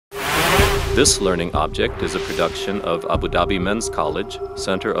This learning object is a production of Abu Dhabi Men's College,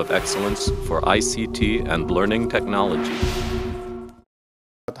 Center of Excellence for ICT and Learning Technology.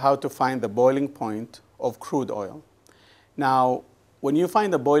 How to find the boiling point of crude oil. Now, when you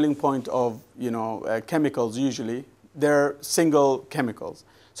find the boiling point of chemicals, usually they're single chemicals.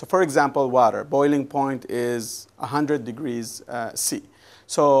 So, for example, water boiling point is 100 degrees C.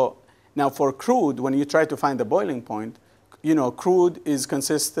 So now for crude, when you try to find the boiling point, crude is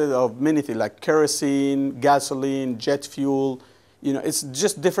consisted of many things like kerosene, gasoline, jet fuel. It's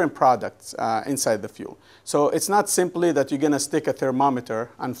just different products inside the fuel. So it's not simply that you're going to stick a thermometer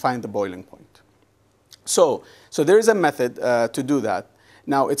and find the boiling point. So there is a method to do that.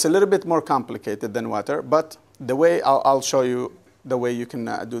 Now, it's a little bit more complicated than water, but the way I'll show you the way you can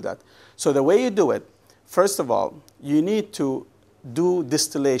do that. So the way you do it, first of all, you need to do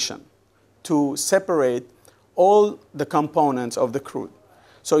distillation to separate all the components of the crude.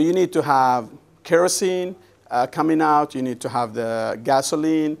 So you need to have kerosene coming out, you need to have the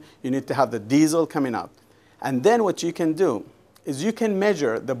gasoline, you need to have the diesel coming out. And then what you can do is you can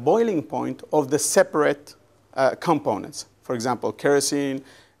measure the boiling point of the separate components. For example, kerosene,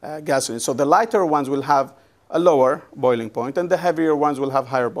 gasoline. So the lighter ones will have a lower boiling point, and the heavier ones will have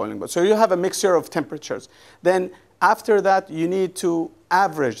higher boiling point. So you have a mixture of temperatures. Then after that, you need to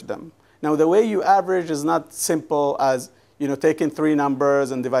average them. Now, the way you average is not simple as taking 3 numbers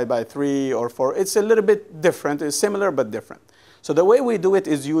and divide by 3 or 4. It's a little bit different. It's similar but different. So the way we do it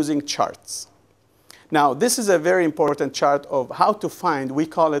is using charts. Now, this is a very important chart of how to find, we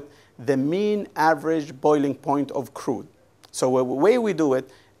call it the mean average boiling point of crude. So the way we do it,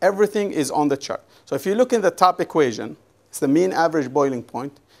 everything is on the chart. So if you look in the top equation, it's the mean average boiling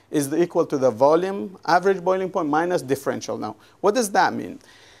point is equal to the volume average boiling point minus differential. Now, what does that mean?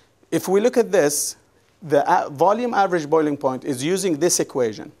 If we look at this, the volume average boiling point is using this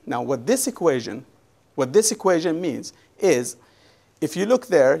equation. Now, what this equation means is, if you look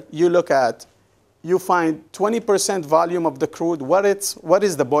there, you find 20% volume of the crude. What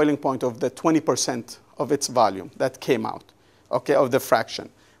is the boiling point of the 20% of its volume that came out, okay, of the fraction?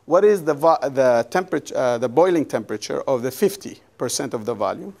 What is the temperature, the boiling temperature of the 50% of the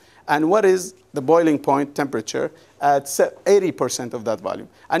volume? And what is the boiling point temperature at 80% of that volume?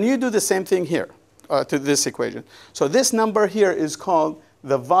 And you do the same thing here to this equation. So this number here is called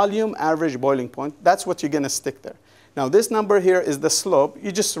the volume average boiling point. That's what you're going to stick there. Now, this number here is the slope.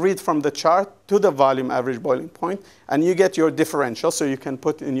 You just read from the chart to the volume average boiling point, and you get your differential, so you can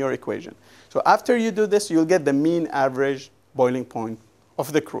put in your equation. So after you do this, you'll get the mean average boiling point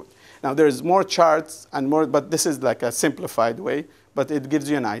of the crude. Now, there's more charts and more, but this is like a simplified way, but it gives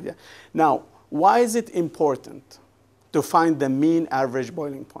you an idea. Now, why is it important to find the mean average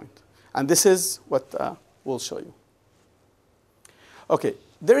boiling point? And this is what we'll show you. Okay,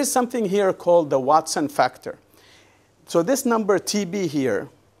 there is something here called the Watson factor. So this number TB here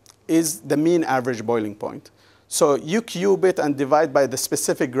is the mean average boiling point. So you cube it and divide by the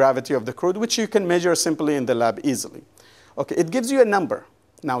specific gravity of the crude, which you can measure simply in the lab easily. Okay, it gives you a number.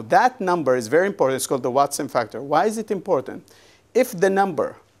 Now, that number is very important. It's called the Watson factor. Why is it important? If the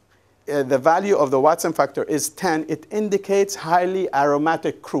number, the value of the Watson factor is 10, it indicates highly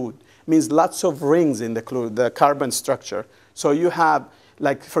aromatic crude. It means lots of rings in the crude, the carbon structure. So you have,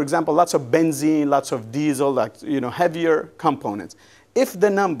 like, for example, lots of benzene, lots of diesel, like, heavier components. If the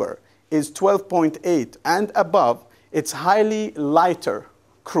number is 12.8 and above, it's highly lighter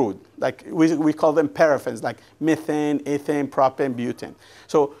crude. Like we call them paraffins, like methane, ethane, propane, butane.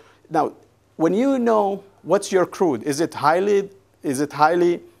 So now, when you know what's your crude, is it highly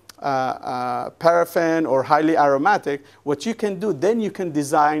paraffin or highly aromatic? What you can do, then you can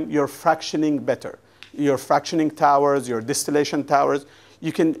design your fractioning better. Your fractioning towers, your distillation towers.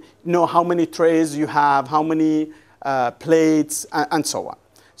 You can know how many trays you have, how many plates, and so on.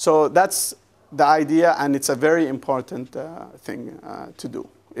 So that's the idea, and it's a very important thing to do.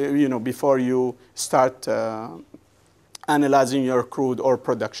 Before you start analyzing your crude or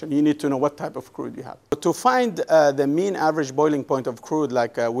production, you need to know what type of crude you have. To find the mean average boiling point of crude,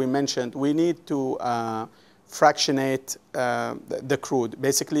 like we mentioned, we need to fractionate the crude.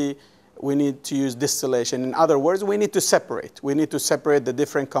 Basically, we need to use distillation. In other words, we need to separate. We need to separate the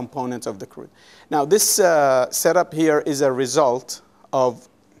different components of the crude. Now, this setup here is a result of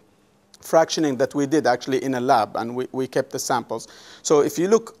fractioning that we did actually in a lab, and we kept the samples. So if you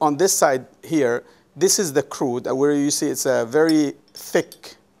look on this side here, this is the crude, where you see it's a very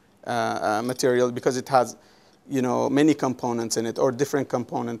thick material because it has many components in it, or different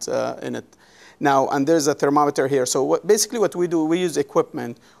components in it. Now, and there's a thermometer here. So basically what we do, we use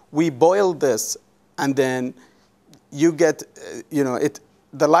equipment. We boil this, and then you get,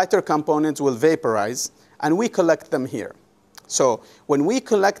 the lighter components will vaporize, and we collect them here. So when we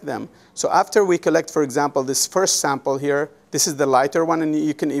collect them, so after we collect, for example, this first sample here, this is the lighter one, and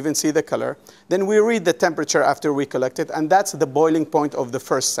you can even see the color. Then we read the temperature after we collect it, and that's the boiling point of the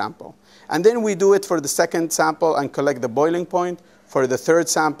first sample. And then we do it for the second sample and collect the boiling point, for the third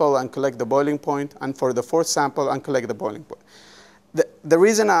sample and collect the boiling point, and for the fourth sample and collect the boiling point. The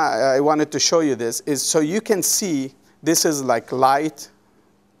reason I wanted to show you this is so you can see this is like light,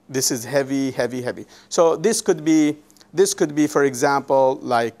 this is heavy, heavy, heavy. So this could be, for example,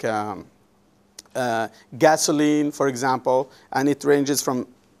 like gasoline, for example, and it ranges from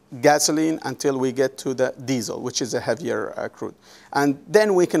gasoline until we get to the diesel, which is a heavier crude. And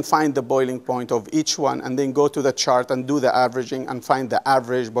then we can find the boiling point of each one and then go to the chart and do the averaging and find the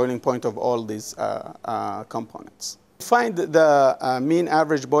average boiling point of all these components. To find the mean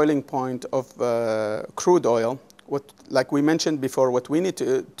average boiling point of crude oil, like we mentioned before, what we need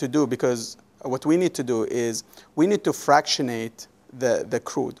to do, because what we need to do is we need to fractionate the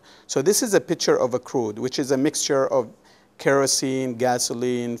crude. So this is a picture of a crude, which is a mixture of kerosene,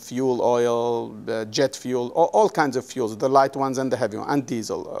 gasoline, fuel oil, jet fuel, all kinds of fuels, the light ones and the heavy ones, and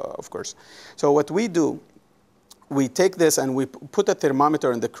diesel, of course. So what we do, we take this and we put a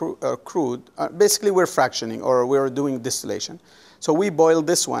thermometer in the crude. Basically, we're fractioning, or we're doing distillation. So we boil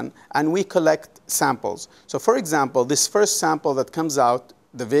this one, and we collect samples. So for example, this first sample that comes out,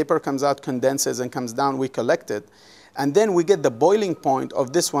 the vapor comes out, condenses, and comes down, we collect it. And then we get the boiling point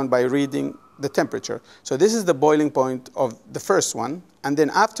of this one by reading the temperature. So this is the boiling point of the first one. And then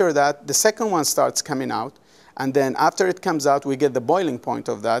after that, the second one starts coming out. And then after it comes out, we get the boiling point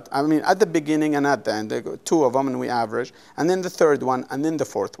of that. I mean, at the beginning and at the end, there go two of them, and we average. And then the third one, and then the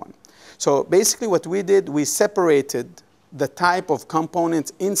fourth one. So basically what we did, we separated the type of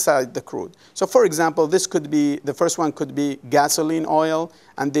components inside the crude. So for example, this could be, the first one could be gasoline oil,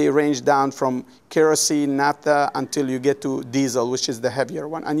 and they range down from kerosene, naphtha, until you get to diesel, which is the heavier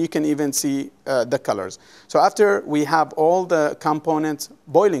one. And you can even see the colors. So after we have all the components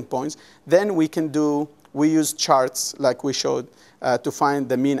boiling points, then we use charts like we showed to find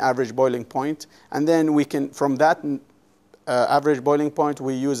the mean average boiling point. And then we can, from that average boiling point,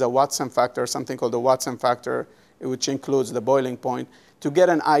 we use a Watson factor, something called the Watson factor, which includes the boiling point, to get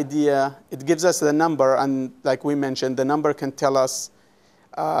an idea. It gives us the number, and like we mentioned, the number can tell us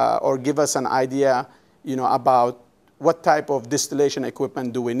or give us an idea, about what type of distillation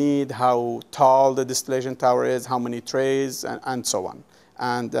equipment do we need, how tall the distillation tower is, how many trays, and so on.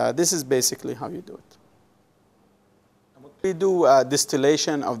 And this is basically how you do it. We do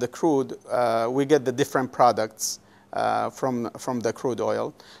distillation of the crude. We get the different products from the crude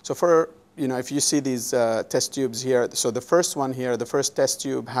oil. So if you see these test tubes here, so the first one here, the first test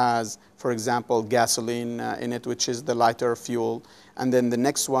tube has, for example, gasoline in it, which is the lighter fuel. And then the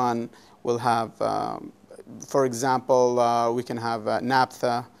next one will have, for example, we can have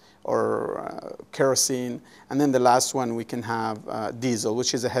naphtha or kerosene. And then the last one, we can have diesel,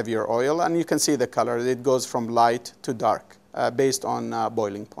 which is a heavier oil. And you can see the color. It goes from light to dark based on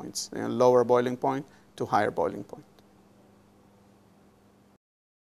boiling points, lower boiling point to higher boiling point.